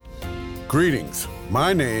Greetings.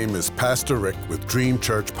 My name is Pastor Rick with Dream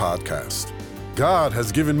Church Podcast. God has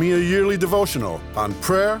given me a yearly devotional on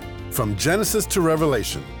prayer from Genesis to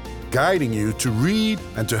Revelation, guiding you to read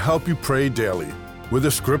and to help you pray daily, with a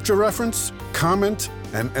scripture reference, comment,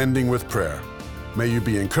 and ending with prayer. May you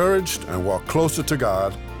be encouraged and walk closer to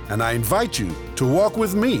God, and I invite you to walk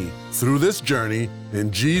with me through this journey.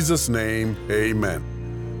 In Jesus' name,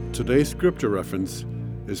 amen. Today's scripture reference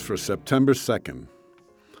is for September 2nd.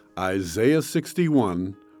 Isaiah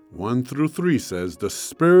 61, 1-3 says, "The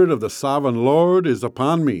Spirit of the Sovereign Lord is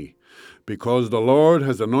upon me, because the Lord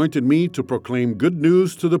has anointed me to proclaim good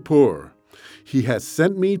news to the poor. He has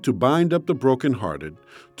sent me to bind up the brokenhearted,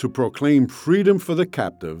 to proclaim freedom for the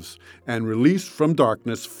captives, and release from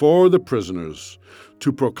darkness for the prisoners,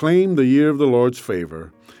 to proclaim the year of the Lord's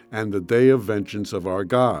favor, and the day of vengeance of our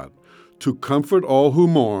God, to comfort all who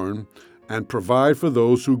mourn, and provide for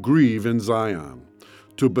those who grieve in Zion,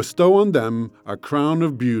 to bestow on them a crown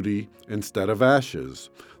of beauty instead of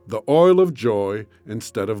ashes, the oil of joy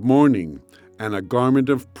instead of mourning, and a garment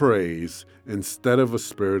of praise instead of a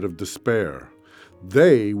spirit of despair.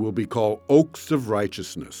 They will be called oaks of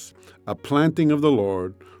righteousness, a planting of the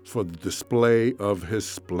Lord for the display of his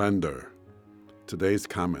splendor." Today's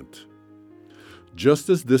comment. Just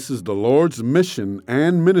as this is the Lord's mission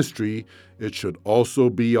and ministry, it should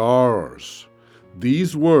also be ours.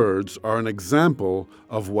 These words are an example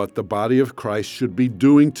of what the body of Christ should be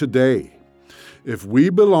doing today. If we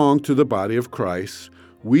belong to the body of Christ,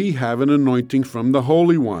 we have an anointing from the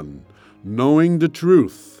Holy One, knowing the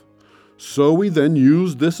truth. So we then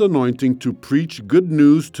use this anointing to preach good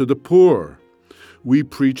news to the poor. We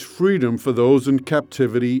preach freedom for those in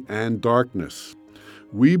captivity and darkness.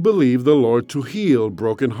 We believe the Lord to heal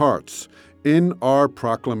broken hearts in our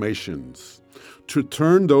proclamations, to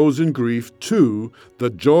turn those in grief to the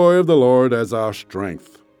joy of the Lord as our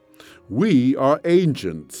strength. We are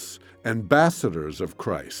agents, ambassadors of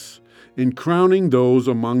Christ, in crowning those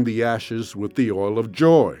among the ashes with the oil of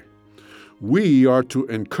joy. We are to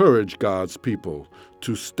encourage God's people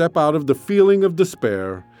to step out of the feeling of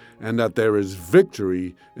despair, and that there is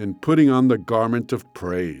victory in putting on the garment of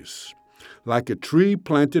praise, like a tree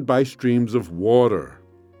planted by streams of water.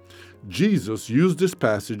 Jesus used this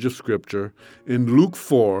passage of Scripture in Luke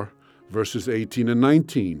 4, verses 18 and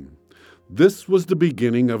 19. This was the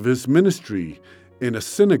beginning of his ministry in a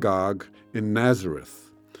synagogue in Nazareth.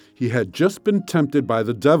 He had just been tempted by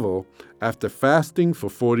the devil after fasting for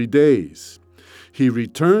 40 days. He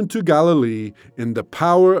returned to Galilee in the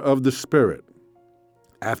power of the Spirit.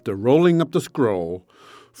 After rolling up the scroll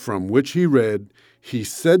from which he read, he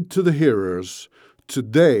said to the hearers,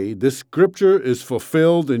 "Today this scripture is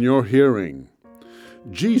fulfilled in your hearing."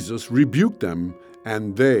 Jesus rebuked them,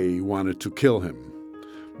 and they wanted to kill him.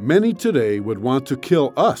 Many today would want to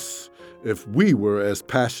kill us if we were as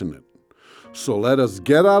passionate. So let us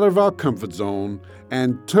get out of our comfort zone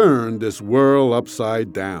and turn this world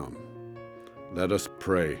upside down. Let us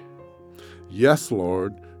pray. Yes,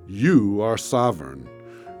 Lord, you are sovereign.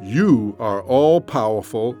 You are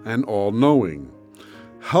all-powerful and all-knowing.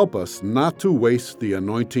 Help us not to waste the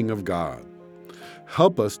anointing of God.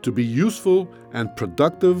 Help us to be useful and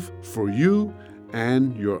productive for you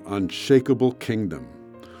and your unshakable kingdom.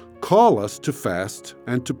 Call us to fast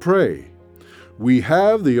and to pray. We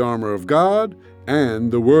have the armor of God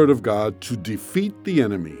and the Word of God to defeat the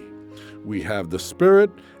enemy. We have the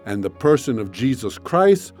Spirit and the person of Jesus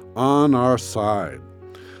Christ on our side.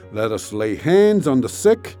 Let us lay hands on the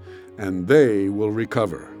sick, and they will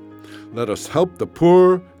recover. Let us help the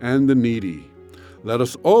poor and the needy. Let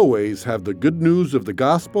us always have the good news of the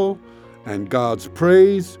gospel and God's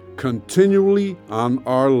praise continually on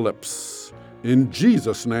our lips. In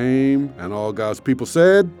Jesus' name, and all God's people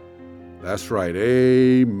said, that's right,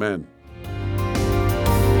 amen.